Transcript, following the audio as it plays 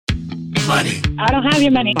money. I don't have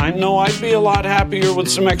your money. I know I'd be a lot happier with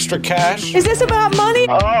some extra cash. Is this about money?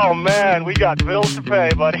 Oh, man, we got bills to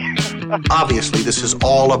pay, buddy. Obviously, this is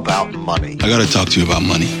all about money. I gotta talk to you about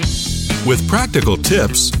money. With practical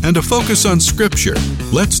tips and a focus on Scripture,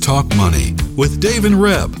 let's talk money with Dave and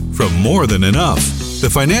Reb from More Than Enough, the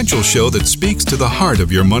financial show that speaks to the heart of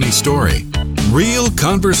your money story. Real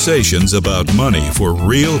conversations about money for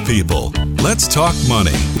real people. Let's talk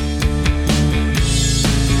money.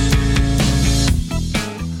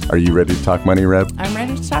 Are you ready to talk money, Reb? I'm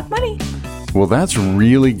ready to talk money. Well, that's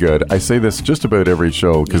really good. I say this just about every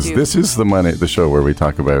show because this is the show where we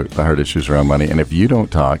talk about the hard issues around money. And if you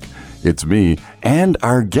don't talk, it's me and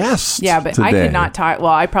our guest. Yeah, but today. I could not talk.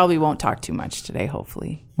 Well, I probably won't talk too much today,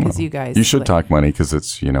 hopefully, because you guys. You should talk money because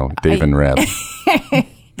it's, Dave and Reb.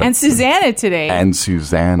 And Susanna today. And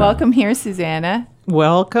Susanna. Welcome here, Susanna.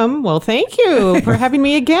 Welcome. Well, thank you for having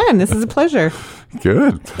me again. This is a pleasure.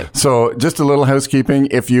 Good. So just a little housekeeping.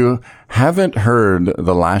 If you haven't heard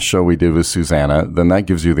the last show we did with Susanna, then that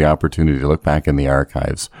gives you the opportunity to look back in the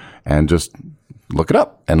archives and just look it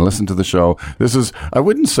up and listen to the show. This is, I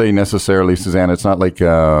wouldn't say necessarily, Susanna, it's not like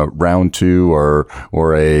round two or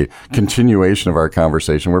a continuation of our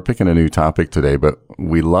conversation. We're picking a new topic today, but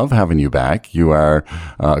we love having you back. You are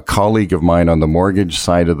a colleague of mine on the mortgage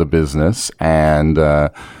side of the business and,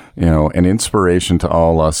 an inspiration to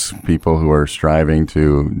all us people who are striving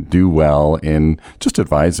to do well in just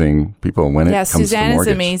advising people when it comes to mortgage. Yeah, Susanna's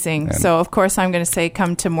amazing. And so, of course, I'm going to say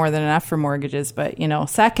come to More Than Enough for mortgages, but,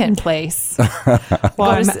 second place.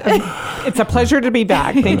 Well, it's a pleasure to be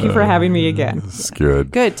back. Thank you for having me again. It's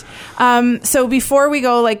good. Good. So before we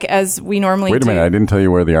go, as we normally do. Wait a minute. I didn't tell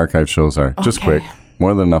you where the archive shows are. Okay. Just quick.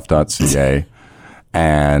 morethanenough.ca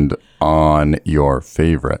and on your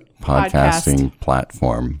favorite podcasting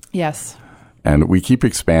platform. Yes. And we keep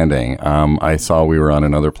expanding. I saw we were on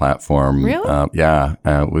another platform. Really?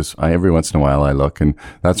 It was. Every once in a while I look, and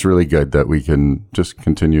that's really good that we can just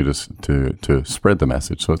continue to spread the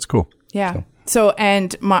message. So it's cool. Yeah. So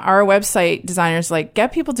and our website designers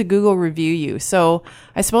get people to Google review you. So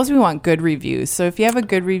I suppose we want good reviews. So if you have a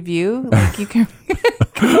good review, you can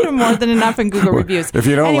go to More Than Enough and Google reviews. If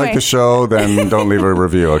you don't like the show, then don't leave a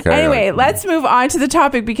review, okay? Anyway, let's move on to the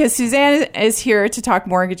topic because Suzanne is here to talk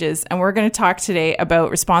mortgages, and we're going to talk today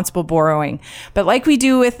about responsible borrowing. But like we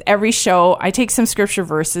do with every show, I take some scripture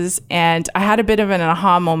verses, and I had a bit of an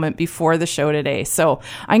aha moment before the show today. So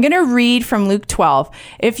I'm going to read from Luke 12.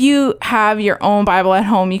 If you have your own Bible at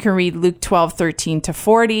home, you can read Luke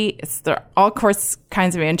 12:13-40. There are all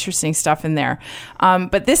kinds of interesting stuff in there.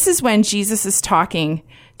 But this is when Jesus is talking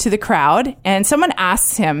to the crowd, and someone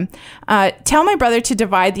asks him, tell my brother to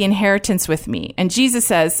divide the inheritance with me. And Jesus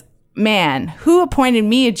says, man, who appointed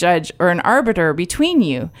me a judge or an arbiter between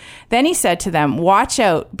you? Then he said to them, watch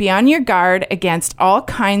out, be on your guard against all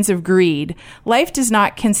kinds of greed. Life does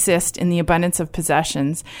not consist in the abundance of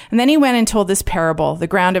possessions. And then he went and told this parable. The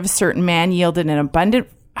ground of a certain man yielded an abundant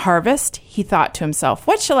harvest. He thought to himself,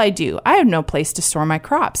 what shall I do? I have no place to store my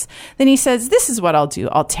crops. Then he says, this is what I'll do.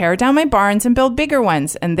 I'll tear down my barns and build bigger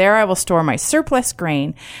ones, and there I will store my surplus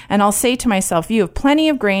grain. And I'll say to myself, you have plenty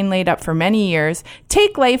of grain laid up for many years.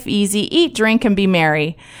 Take life easy, eat, drink, and be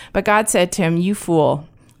merry. But God said to him, you fool,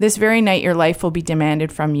 this very night your life will be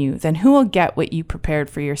demanded from you. Then who will get what you prepared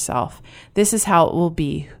for yourself? This is how it will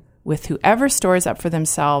be with whoever stores up for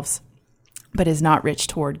themselves but is not rich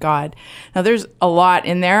toward God. Now, there's a lot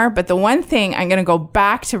in there, but the one thing, I'm going to go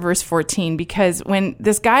back to verse 14, because when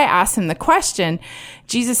this guy asks him the question,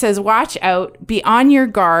 Jesus says, watch out, be on your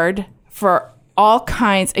guard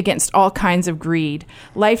against all kinds of greed.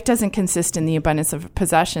 Life doesn't consist in the abundance of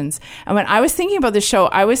possessions. And when I was thinking about the show,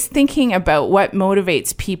 I was thinking about what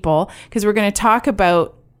motivates people, because we're going to talk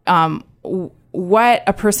about what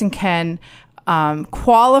a person can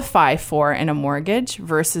qualify for in a mortgage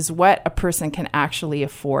versus what a person can actually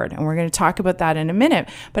afford. And we're going to talk about that in a minute.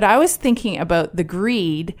 But I was thinking about the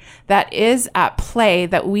greed that is at play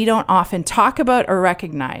that we don't often talk about or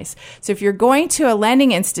recognize. So if you're going to a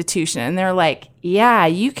lending institution and they're like, yeah,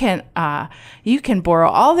 you can borrow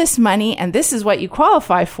all this money and this is what you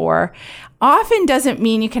qualify for, often doesn't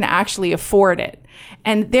mean you can actually afford it.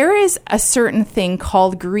 And there is a certain thing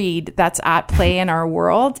called greed that's at play in our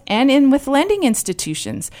world and with lending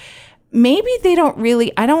institutions. Maybe they don't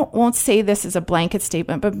really, won't say this as a blanket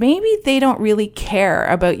statement, but maybe they don't really care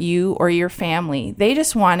about you or your family. They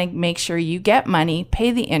just want to make sure you get money, pay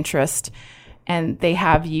the interest, and they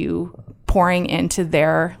have you pouring into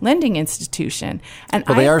their lending institution. And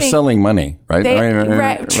Well, they are selling money, right?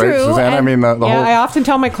 Right, true. Right, Susanna? I mean, the whole... I often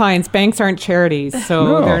tell my clients banks aren't charities,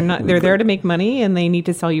 so No. they're there to make money, and they need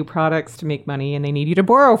to sell you products to make money, and they need you to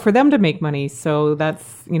borrow for them to make money. So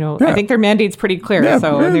that's, I think their mandate's pretty clear. Yeah,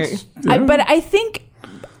 But I think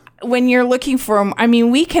when you're looking for,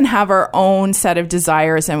 we can have our own set of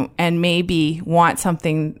desires and maybe want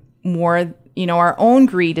something more, our own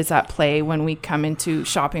greed is at play when we come into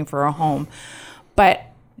shopping for a home. But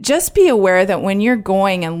just be aware that when you're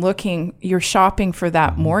going and looking, you're shopping for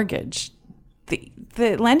that mortgage.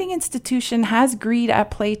 The lending institution has greed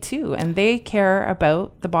at play too, and they care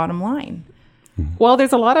about the bottom line. Well,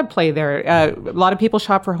 there's a lot of play there. A lot of people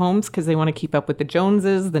shop for homes because they want to keep up with the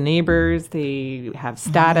Joneses, the neighbors. They have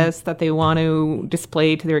status that they want to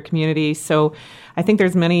display to their community. So I think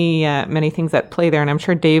there's many things at play there. And I'm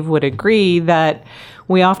sure Dave would agree that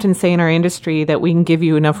we often say in our industry that we can give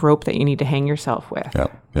you enough rope that you need to hang yourself with. Yeah.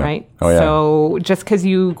 Right? Oh, yeah. So just because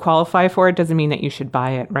you qualify for it doesn't mean that you should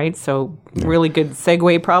buy it, right? So really good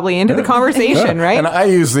segue probably into the conversation, right? And I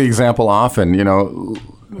use the example often,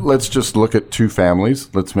 let's just look at two families.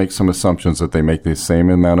 Let's make some assumptions that they make the same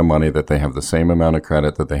amount of money, that they have the same amount of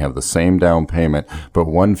credit, that they have the same down payment, but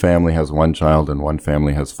one family has one child and one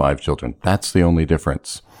family has 5 children. That's the only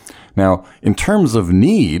difference. Now, in terms of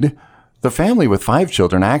need, the family with 5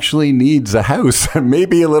 children actually needs a house,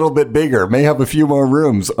 maybe a little bit bigger, may have a few more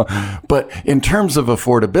rooms. But in terms of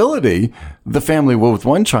affordability, the family with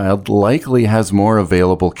one child likely has more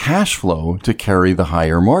available cash flow to carry the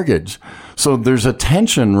higher mortgage. So there's a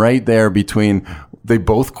tension right there between they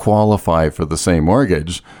both qualify for the same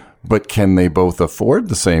mortgage, but can they both afford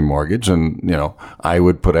the same mortgage? And, I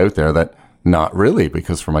would put out there that not really,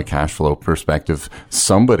 because from a cash flow perspective,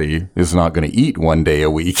 somebody is not going to eat one day a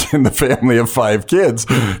week in the family of 5 kids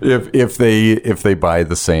if they buy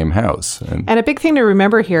the same house. And a big thing to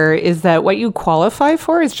remember here is that what you qualify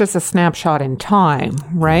for is just a snapshot in time,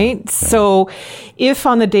 right? Yeah. So if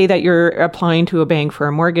on the day that you're applying to a bank for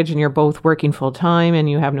a mortgage and you're both working full time and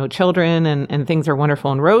you have no children and things are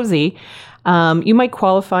wonderful and rosy, you might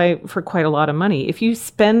qualify for quite a lot of money. If you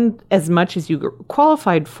spend as much as you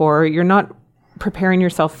qualified for, you're not preparing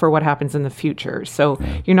yourself for what happens in the future. So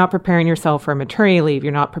you're not preparing yourself for maternity leave.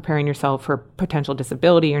 You're not preparing yourself for potential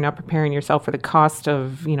disability. You're not preparing yourself for the cost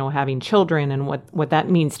of, having children and what that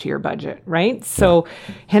means to your budget, right? So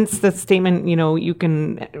hence the statement, you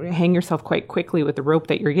can hang yourself quite quickly with the rope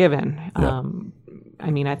that you're given.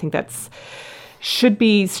 I think that's should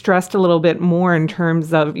be stressed a little bit more in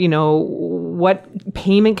terms of, what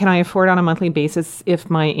payment can I afford on a monthly basis if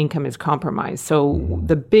my income is compromised? So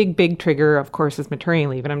the big trigger, of course, is maternity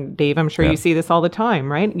leave. And Dave, I'm sure you see this all the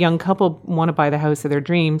time, right? Young couple want to buy the house of their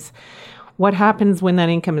dreams. What happens when that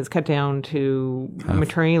income is cut down to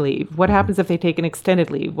maternity leave? What happens if they take an extended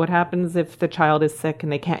leave? What happens if the child is sick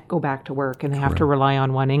and they can't go back to work and they have to rely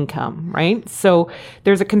on one income, right? So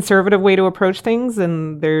there's a conservative way to approach things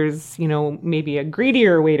and there's, maybe a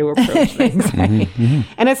greedier way to approach things. Right?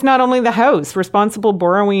 And it's not only the house. Responsible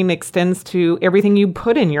borrowing extends to everything you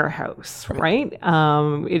put in your house, right?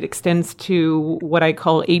 It extends to what I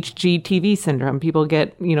call HGTV syndrome. People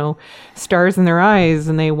get, stars in their eyes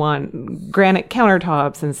and they want granite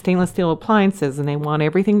countertops and stainless steel appliances and they want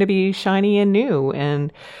everything to be shiny and new.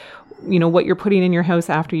 And, what you're putting in your house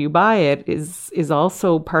after you buy it is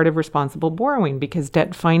also part of responsible borrowing because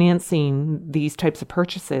debt financing these types of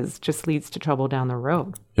purchases just leads to trouble down the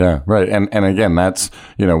road. Yeah, right. And again, that's,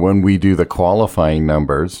 when we do the qualifying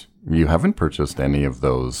numbers, you haven't purchased any of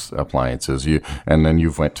those appliances. And then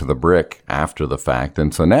you've went to the brick after the fact.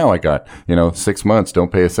 And so now I got, 6 months,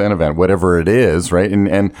 don't pay a cent event, whatever it is, right?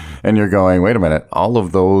 And you're going, wait a minute, all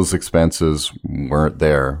of those expenses weren't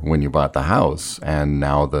there when you bought the house. And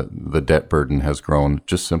now the debt burden has grown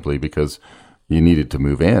just simply because you needed to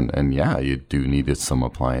move in. And you do needed some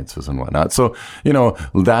appliances and whatnot. So,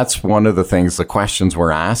 that's one of the things, the questions we're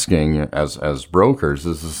asking as brokers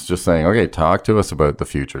is just saying, okay, talk to us about the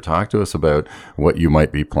future. Talk to us about what you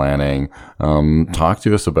might be planning. Talk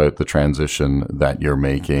to us about the transition that you're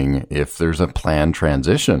making if there's a planned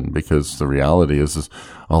transition, because the reality is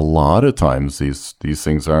a lot of times these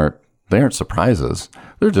things aren't surprises.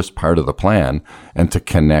 They're just part of the plan. And to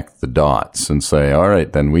connect the dots and say, all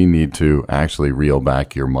right, then we need to actually reel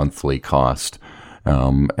back your monthly cost.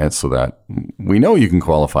 And so that we know you can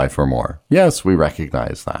qualify for more. Yes, we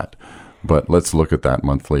recognize that. But let's look at that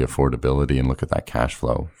monthly affordability and look at that cash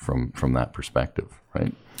flow from that perspective,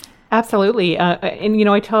 right? Absolutely. And,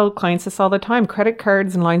 I tell clients this all the time. Credit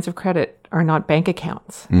cards and lines of credit not bank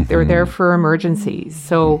accounts. They're there for emergencies.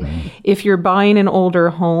 So if you're buying an older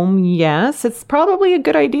home, yes, it's probably a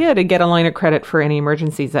good idea to get a line of credit for any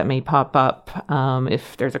emergencies that may pop up.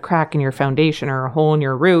 If there's a crack in your foundation or a hole in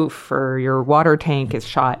your roof or your water tank is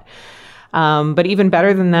shot. But even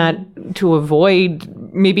better than that, to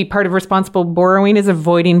avoid, maybe part of responsible borrowing is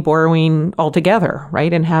avoiding borrowing altogether,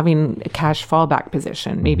 right? And having a cash fallback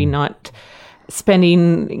position, maybe not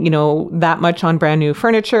spending, that much on brand new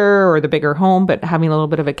furniture or the bigger home, but having a little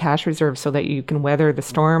bit of a cash reserve so that you can weather the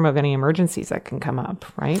storm of any emergencies that can come up,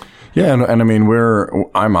 right? Yeah. And I mean,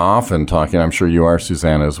 I'm often talking, I'm sure you are,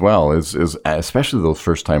 Susanna, as well, is especially those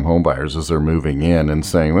first time home buyers as they're moving in and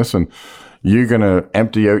saying, listen, you're going to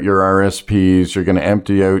empty out your RSPs. You're going to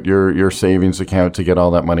empty out your savings account to get all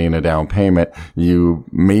that money in a down payment. You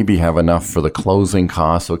maybe have enough for the closing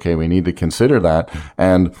costs. Okay, we need to consider that.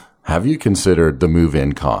 And have you considered the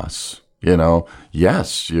move-in costs?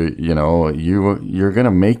 Yes, you're going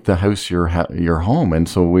to make the house your home. And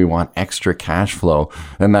so we want extra cash flow.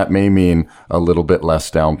 And that may mean a little bit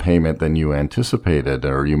less down payment than you anticipated,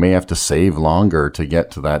 or you may have to save longer to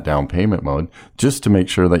get to that down payment mode just to make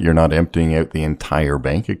sure that you're not emptying out the entire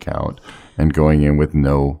bank account and going in with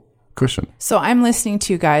no cushion. So I'm listening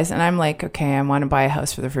to you guys and I'm like, okay, I want to buy a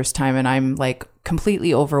house for the first time, and I'm like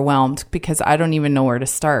completely overwhelmed because I don't even know where to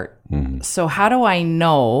start. Mm-hmm. So how do I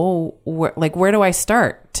know where do I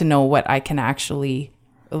start to know what I can actually,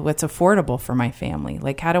 what's affordable for my family?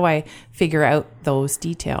 Like, how do I figure out those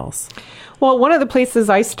details? Well, one of the places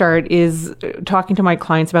I start is talking to my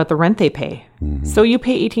clients about the rent they pay. Mm-hmm. So you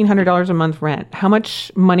pay $1,800 a month rent. How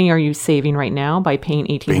much money are you saving right now by paying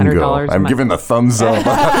 $1,800 a month? I'm giving the thumbs up.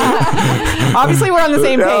 Obviously, we're on the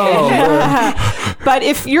same page. But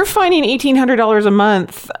if you're finding $1,800 a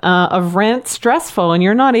month of rent stressful and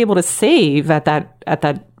you're not able to save at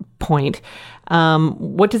that point,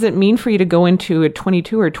 what does it mean for you to go into a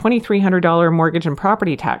 $2,200 or $2,300 mortgage and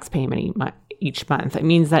property tax payment each month? It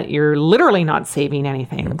means that you're literally not saving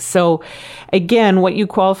anything. So again, what you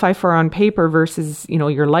qualify for on paper versus,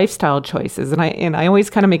 your lifestyle choices. And I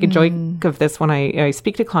always kind of make a joke of this when I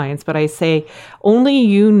speak to clients, but I say, only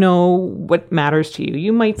you know what matters to you.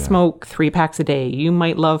 You might smoke 3 packs a day. You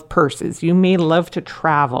might love purses. You may love to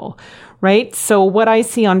travel. Right? So what I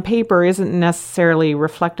see on paper isn't necessarily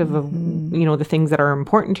reflective of, the things that are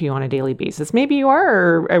important to you on a daily basis. Maybe you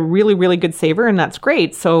are a really, really good saver and that's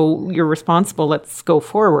great. So you're responsible. Let's go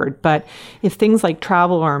forward. But if things like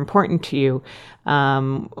travel are important to you,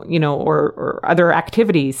 or other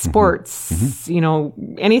activities, sports,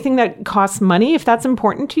 anything that costs money, if that's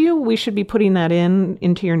important to you, we should be putting that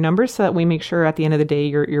into your numbers so that we make sure at the end of the day,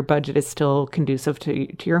 your budget is still conducive to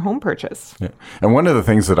your home purchase. Yeah. And one of the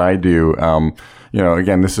things that I do,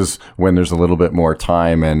 again, this is when there's a little bit more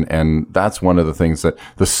time, and that's one of the things that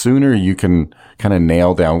the sooner you can kind of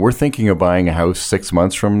nail down. We're thinking of buying a house 6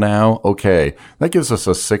 months from now. Okay. That gives us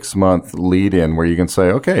a 6-month lead in where you can say,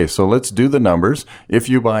 okay, so let's do the numbers. If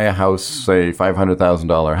you buy a house, say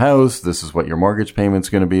 $500,000 house, this is what your mortgage payment's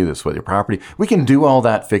going to be. This is what your property. We can do all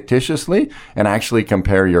that fictitiously and actually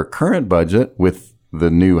compare your current budget with the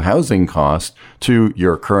new housing cost to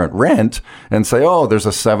your current rent and say, oh, there's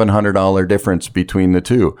a $700 difference between the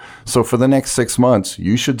two. So for the next 6 months,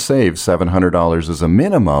 you should save $700 as a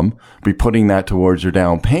minimum, be putting that towards your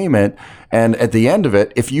down payment. And at the end of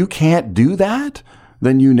it, if you can't do that,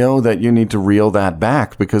 then you know that you need to reel that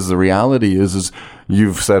back, because the reality is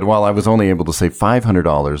you've said, well, I was only able to save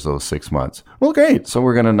 $500 those 6 months. Well, great. So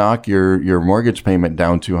we're going to knock your mortgage payment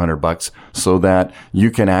down $200 so that you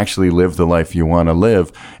can actually live the life you want to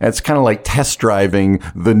live. And it's kind of like test driving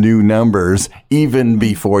the new numbers even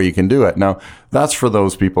before you can do it. Now, that's for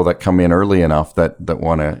those people that come in early enough that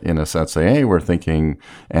want to, in a sense, say, hey, we're thinking,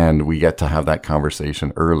 and we get to have that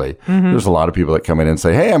conversation early. Mm-hmm. There's a lot of people that come in and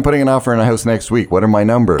say, hey, I'm putting an offer on a house next week. What are my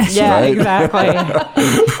numbers? Yeah, right? Exactly.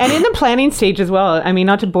 And in the planning stage as well, I mean,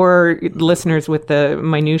 not to bore listeners with the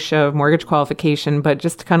minutia of mortgage qualification, but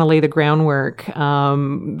just to kind of lay the groundwork,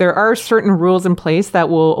 there are certain rules in place that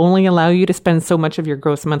will only allow you to spend so much of your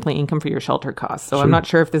gross monthly income for your shelter costs. So sure. I'm not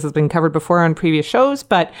sure if this has been covered before on previous shows,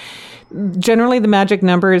 but generally the magic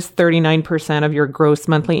number is 39% of your gross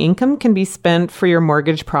monthly income can be spent for your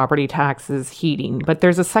mortgage, property taxes, heating. But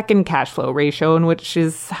there's a second cash flow ratio, in which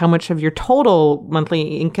is how much of your total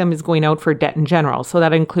monthly income is going out for debt in general. So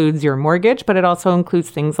that includes your mortgage, but it also includes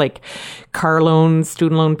things like car loans,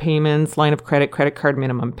 student loan payments, line of credit, credit card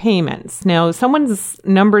minimum payments. Now, someone's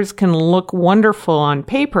numbers can look wonderful on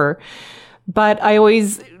paper, But I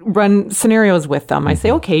always run scenarios with them. I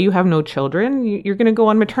say, okay, you have no children. You're going to go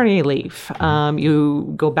on maternity leave.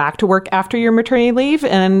 You go back to work after your maternity leave,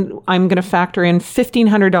 and I'm going to factor in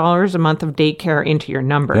 $1,500 a month of daycare into your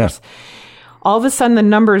numbers. Yeah. All of a sudden, the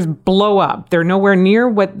numbers blow up. They're nowhere near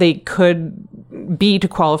what they could be to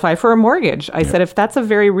qualify for a mortgage. I said, if that's a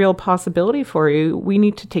very real possibility for you, we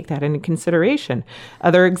need to take that into consideration.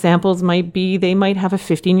 Other examples might be they might have a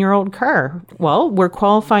 15-year-old car. Well, we're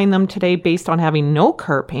qualifying them today based on having no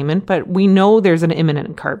car payment, but we know there's an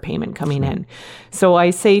imminent car payment coming in. So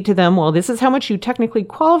I say to them, well, this is how much you technically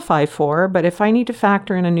qualify for, but if I need to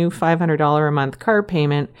factor in a new $500 a month car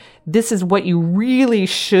payment, this is what you really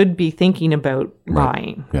should be thinking about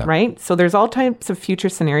buying, right? So there's all types of future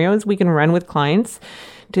scenarios we can run with clients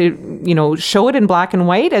to, show it in black and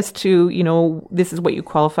white as to, this is what you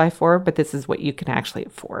qualify for, but this is what you can actually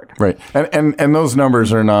afford. Right. And those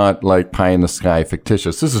numbers are not like pie in the sky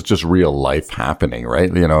fictitious. This is just real life happening,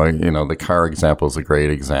 right? The car example is a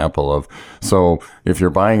great example of, so if you're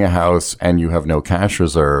buying a house and you have no cash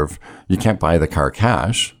reserve, you can't buy the car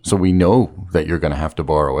cash. So we know that you're going to have to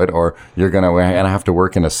borrow it, or you're going to have to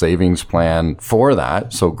work in a savings plan for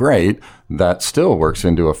that. So great. That still works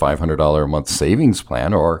into a $500 a month savings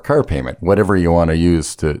plan or car payment, whatever you want to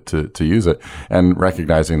use to use it. And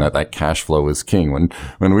recognizing that cash flow is king.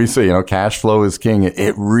 When we say, cash flow is king,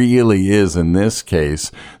 it really is in this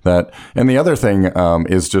case that, and the other thing,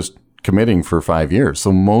 is just committing for 5 years.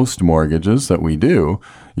 So most mortgages that we do,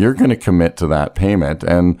 you're going to commit to that payment.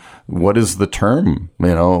 And what is the term?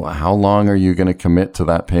 How long are you going to commit to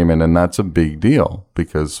that payment? And that's a big deal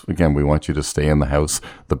because, again, we want you to stay in the house.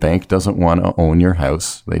 The bank doesn't want to own your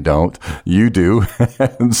house. They don't. You do.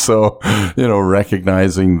 And so,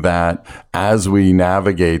 recognizing that as we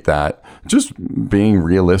navigate that, just being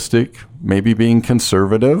realistic, maybe being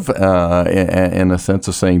conservative, in a sense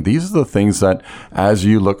of saying, these are the things that as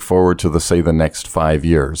you look forward to the next 5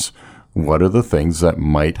 years, what are the things that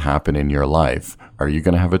might happen in your life? Are you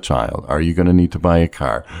going to have a child? Are you going to need to buy a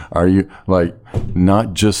car? Are you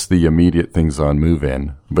not just the immediate things on move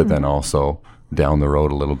in, but then also down the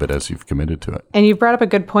road a little bit as you've committed to it. And you've brought up a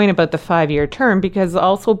good point about the 5-year term, because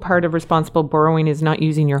also part of responsible borrowing is not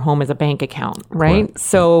using your home as a bank account, right?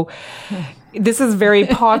 So this is very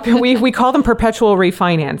popular. We call them perpetual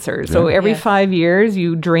refinancers. So every 5 years,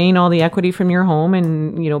 you drain all the equity from your home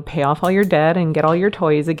and, pay off all your debt and get all your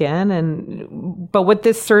toys again. But what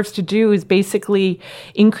this serves to do is basically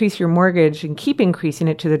increase your mortgage and keep increasing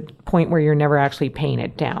it to the point where you're never actually paying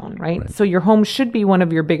it down, right? So your home should be one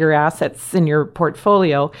of your bigger assets in your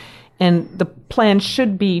portfolio. And the plan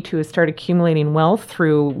should be to start accumulating wealth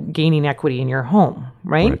through gaining equity in your home,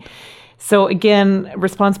 right? So again,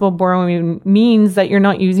 responsible borrowing means that you're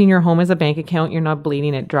not using your home as a bank account. You're not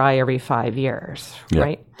bleeding it dry every 5 years,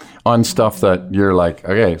 right? On stuff that you're like,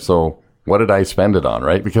 okay, so what did I spend it on,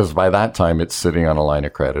 right? Because by that time, it's sitting on a line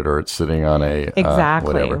of credit or it's sitting on a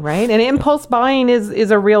whatever. Right? And impulse buying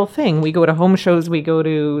is a real thing. We go to home shows, we go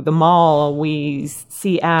to the mall, we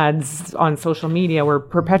see ads on social media. We're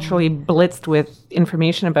perpetually blitzed with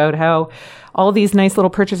information about how all these nice little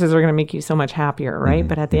purchases are going to make you so much happier, right?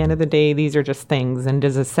 But at the end of the day, these are just things. And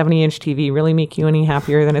does a 70-inch TV really make you any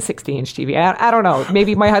happier than a 60-inch TV? I don't know.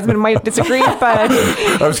 Maybe my husband might disagree, but...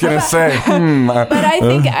 I was going to say... But I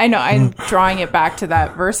think, I know, I'm drawing it back to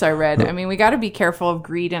that verse I read. I mean, we got to be careful of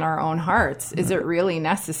greed in our own hearts. Is it really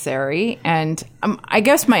necessary? And I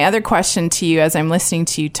guess my other question to you as I'm listening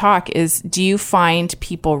to you talk is, do you find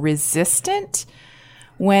people resistant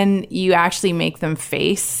when you actually make them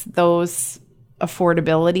face those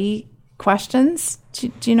affordability questions?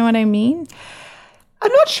 Do you know what I mean?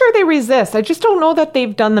 I'm not sure they resist. I just don't know that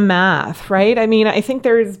they've done the math, right? I mean, I think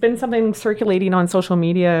there's been something circulating on social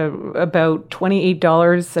media about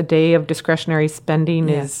 $28 a day of discretionary spending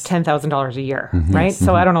is $10,000 a year, right?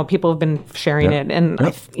 So I don't know. People have been sharing it. And,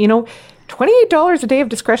 $28 a day of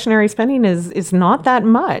discretionary spending is not that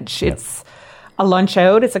much. It's a lunch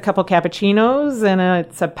out, it's a couple cappuccinos, and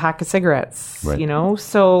it's a pack of cigarettes,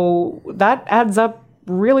 So that adds up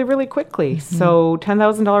really, really quickly. So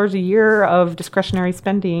 $10,000 a year of discretionary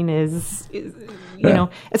spending is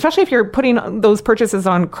especially if you're putting those purchases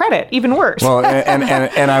on credit, even worse. Well,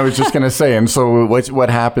 and I was just going to say, and so what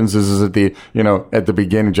happens is at the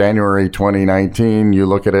beginning, January 2019, you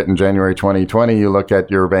look at it in January 2020, you look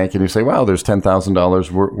at your bank and you say, wow, there's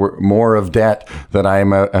 $10,000 more of debt that I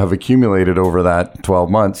have accumulated over that 12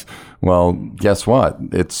 months. Well, guess what?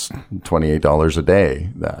 It's $28 a day.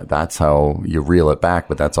 That's how you reel it back,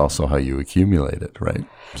 but that's also how you accumulate it, right?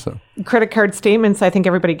 So credit card statements, I think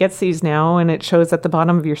everybody gets these now, and it shows at the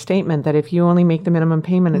bottom of your statement that if you only make the minimum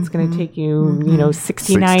payment, it's going to take you,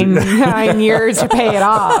 69 years to pay it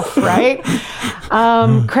off, right?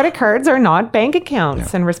 Credit cards are not bank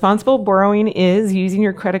accounts, and responsible borrowing is using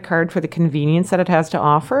your credit card for the convenience that it has to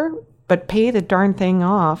offer, but pay the darn thing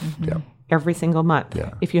off every single month.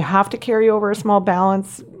 Yeah. If you have to carry over a small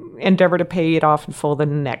balance, endeavor to pay it off in full the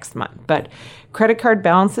next month. But credit card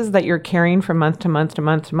balances that you're carrying from month to month to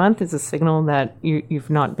month to month is a signal that you've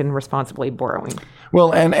not been responsibly borrowing.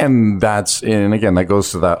 Well, and that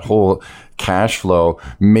goes to that whole cash flow.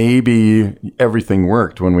 Maybe everything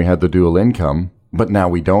worked when we had the dual income, but now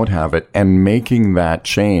we don't have it. And making that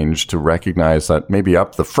change to recognize that maybe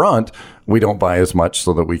up the front, we don't buy as much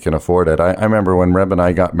so that we can afford it. I remember when Reb and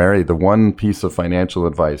I got married, the one piece of financial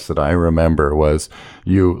advice that I remember was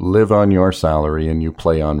you live on your salary and you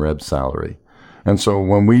play on Reb's salary. And so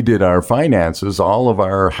when we did our finances, all of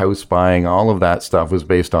our house buying, all of that stuff was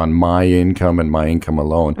based on my income and my income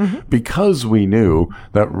alone, because we knew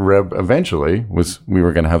that Reb eventually we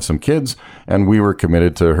were going to have some kids, and we were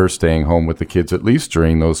committed to her staying home with the kids at least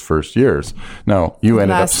during those first years. Now, you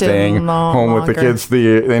ended up staying home with the kids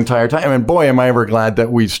the entire time. And boy, am I ever glad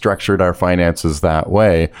that we structured our finances that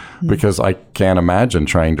way, because I can't imagine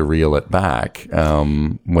trying to reel it back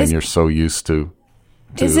when you're so used to.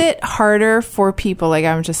 Is it harder for people? Like,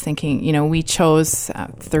 I'm just thinking, we chose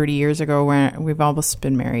 30 years ago, where we've almost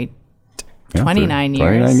been married 29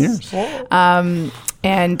 years. 29 years.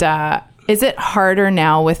 And is it harder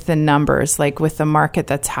now with the numbers, like with the market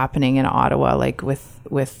that's happening in Ottawa, like with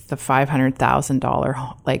the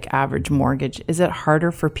 $500,000 like average mortgage? Is it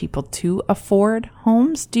harder for people to afford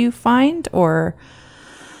homes, do you find, or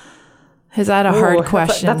is that a hard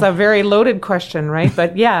question? That's a very loaded question, right?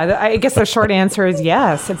 But yeah, I guess the short answer is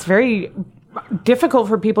yes. It's very difficult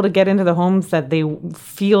for people to get into the homes that they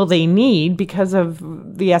feel they need because of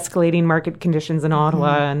the escalating market conditions in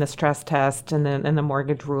Ottawa and the stress test and the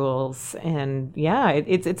mortgage rules. And yeah,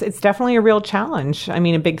 it's definitely a real challenge. I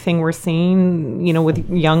mean, a big thing we're seeing, with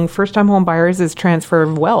young first-time home buyers is transfer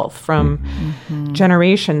of wealth from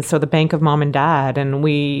generations. So the bank of mom and dad. And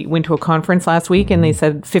we went to a conference last week, and they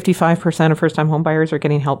said 55% of first-time home buyers are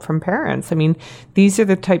getting help from parents. I mean, these are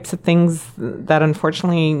the types of things that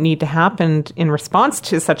unfortunately need to happen in response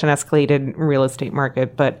to such an escalated real estate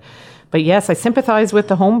market. But yes, I sympathize with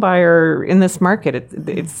the home buyer in this market.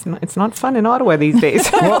 It's not fun in Ottawa these days.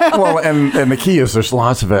 well, and the key is there's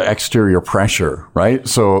lots of exterior pressure, right?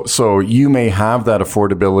 So you may have that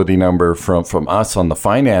affordability number from us on the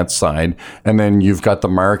finance side, and then you've got the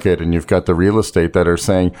market and you've got the real estate that are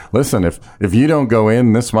saying, listen, if you don't go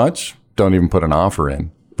in this much, don't even put an offer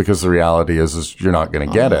in. Because the reality is you're not going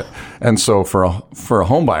to get it. And so for a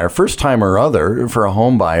home buyer, first time or other, for a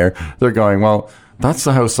home buyer, they're going, well, that's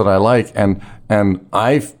the house that I like. And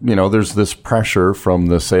there's this pressure from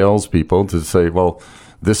the salespeople to say, well,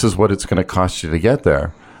 this is what it's going to cost you to get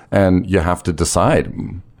there. And you have to decide,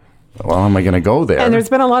 well, am I going to go there? And there's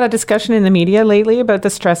been a lot of discussion in the media lately about the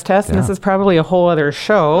stress test, and this is probably a whole other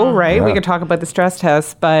show, right? Yeah. We could talk about the stress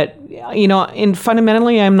test, but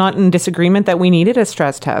fundamentally, I'm not in disagreement that we needed a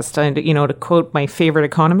stress test. And to quote my favorite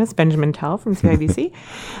economist, Benjamin Tal from CIBC,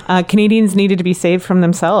 Canadians needed to be saved from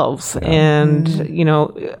themselves,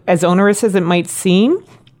 and as onerous as it might seem,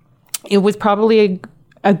 it was probably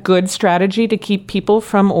a good strategy to keep people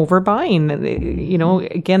from overbuying.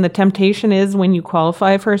 Again, the temptation is when you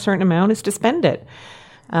qualify for a certain amount is to spend it.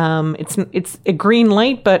 It's a green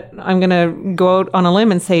light, but I'm going to go out on a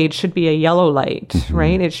limb and say it should be a yellow light,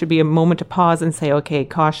 right? It should be a moment to pause and say, okay,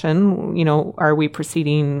 caution, are we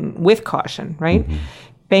proceeding with caution, right?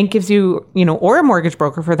 Bank gives you, or a mortgage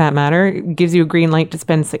broker for that matter, gives you a green light to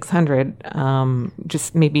spend $600.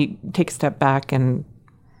 Just maybe take a step back and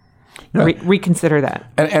reconsider that.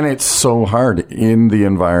 And it's so hard in the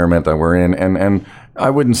environment that we're in. And I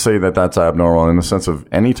wouldn't say that that's abnormal in the sense of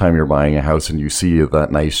anytime you're buying a house and you see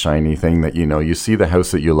that nice shiny thing that, you see the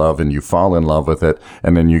house that you love and you fall in love with it.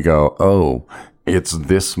 And then you go, oh, it's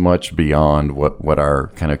this much beyond what our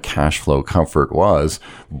kind of cash flow comfort was,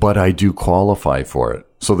 but I do qualify for it.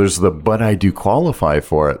 So there's but I do qualify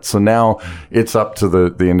for it. So now it's up to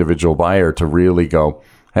the individual buyer to really go,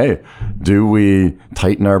 hey, do we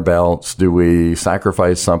tighten our belts? Do we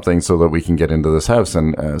sacrifice something so that we can get into this house?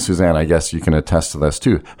 And Suzanne, I guess you can attest to this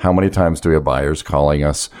too. How many times do we have buyers calling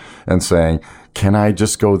us and saying, can I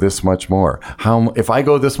just go this much more? If I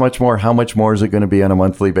go this much more, how much more is it going to be on a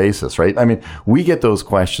monthly basis, right? I mean, we get those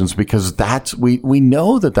questions because we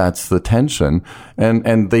know that that's the tension,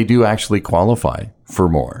 and they do actually qualify for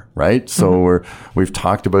more, right? So we've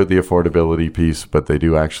talked about the affordability piece, but they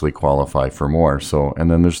do actually qualify for more. So, and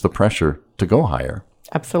then there's the pressure to go higher.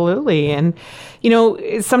 Absolutely. And,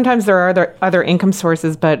 sometimes there are other income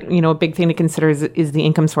sources, but, a big thing to consider is the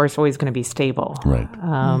income source always going to be stable. Right.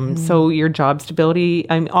 So your job stability,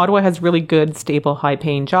 Ottawa has really good, stable,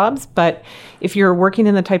 high-paying jobs, but if you're working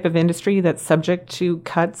in the type of industry that's subject to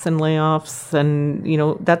cuts and layoffs, and,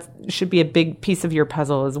 that should be a big piece of your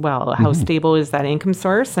puzzle as well. How stable is that income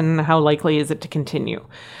source, and how likely is it to continue?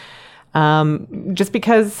 Just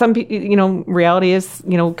because reality is,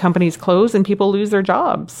 companies close and people lose their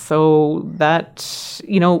jobs. So that,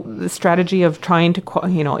 the strategy of trying to,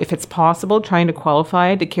 if it's possible, trying to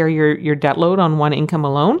qualify to carry your debt load on one income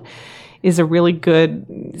alone is a really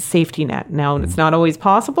good safety net. Now, it's not always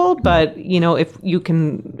possible, but, if you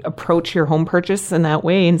can approach your home purchase in that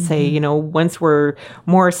way and say, once we're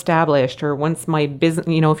more established, or once my business,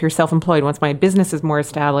 if you're self-employed, once my business is more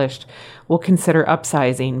established, we'll consider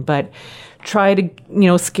upsizing, but try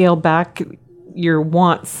to, scale back your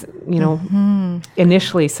wants,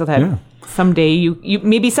 initially, so that someday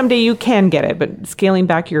you can get it, but scaling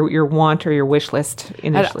back your want or your wish list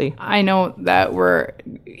initially. I know that we're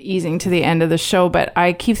easing to the end of the show, but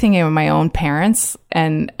I keep thinking of my own parents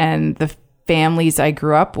and the families I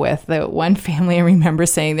grew up with. The one family I remember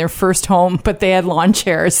saying their first home, but they had lawn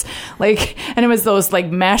chairs, and it was those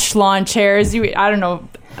mesh lawn chairs. I don't know.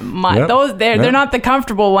 They're not the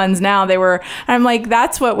comfortable ones now. I'm like,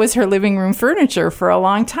 that's what was her living room furniture for a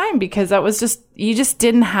long time, because that was you just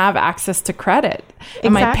didn't have access to credit. Exactly.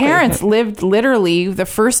 And my parents lived literally the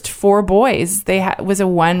first 4 boys. Was a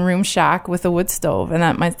 1-room shack with a wood stove. And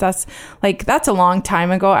that's a long time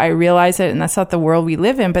ago. I realize it, and that's not the world we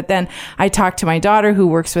live in. But then I talked to my daughter who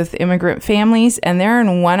works with immigrant families, and they're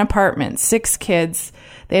in one apartment, 6 kids.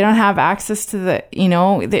 They don't have access to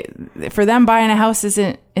for them buying a house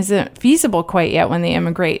isn't feasible quite yet when they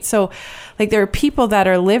immigrate. So there are people that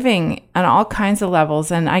are living on all kinds of levels.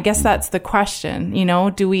 And I guess that's the question,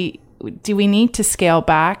 do we need to scale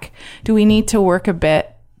back? Do we need to work a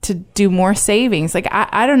bit to do more savings?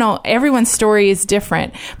 I don't know. Everyone's story is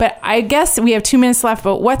different, but I guess we have 2 minutes left,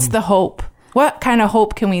 but what's the hope? What kind of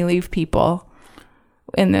hope can we leave people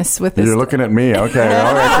in this? You're looking at me. Okay.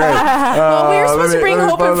 All right, great. Well, we were supposed to bring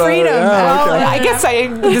hope and freedom. I guess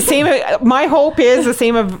the same. My hope is the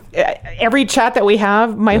same of every chat that we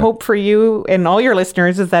have. My hope for you and all your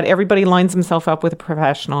listeners is that everybody lines himself up with a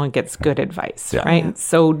professional and gets good advice, right? Yeah.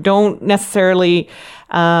 So don't necessarily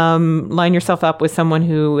line yourself up with someone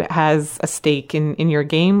who has a stake in your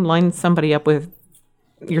game. Line with somebody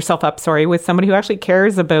who actually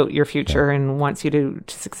cares about your future and wants you to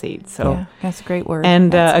succeed. So that's a great word.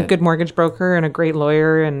 And a good mortgage broker and a great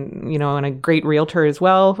lawyer and a great realtor as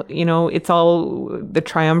well. It's all the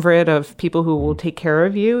triumvirate of people who will take care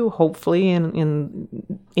of you, hopefully in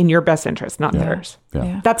your best interest, not theirs.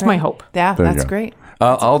 Yeah. That's my hope. Yeah, that's great.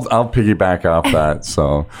 I'll piggyback off that.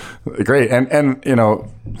 So great. And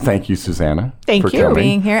thank you, Susanna. Thank you for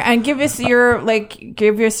being here. And give us your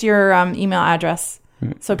email address.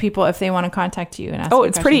 So people, if they want to contact you and ask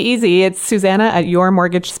it's pretty easy. It's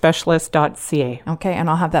Susanna@yourmortgagespecialist.ca. Okay, and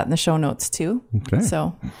I'll have that in the show notes too. Okay.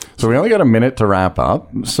 So we only got a minute to wrap up.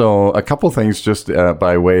 So a couple things just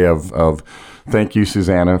by way of thank you,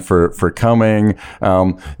 Susanna, for coming.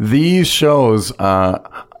 These shows, I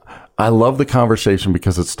love the conversation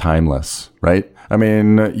because it's timeless, right? I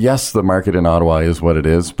mean, yes, the market in Ottawa is what it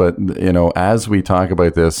is, but, as we talk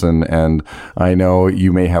about this, and I know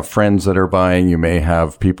you may have friends that are buying, you may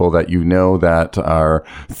have people that that are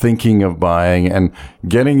thinking of buying, and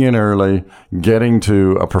getting in early, getting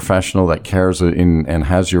to a professional that cares and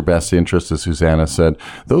has your best interest, as Susanna said,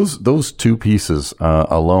 those 2 pieces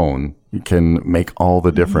alone can make all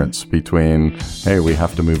the difference between, hey, we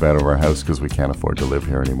have to move out of our house because we can't afford to live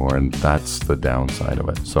here anymore. And that's the downside of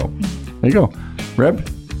it. So there you go. Reb,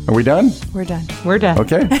 are we done? We're done.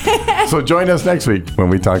 Okay. So join us next week when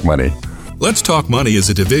we talk money. Let's Talk Money is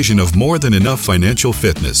a division of More Than Enough Financial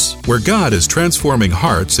Fitness, where God is transforming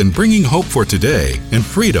hearts and bringing hope for today and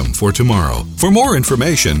freedom for tomorrow. For more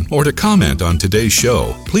information or to comment on today's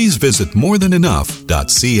show, please visit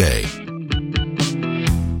morethanenough.ca.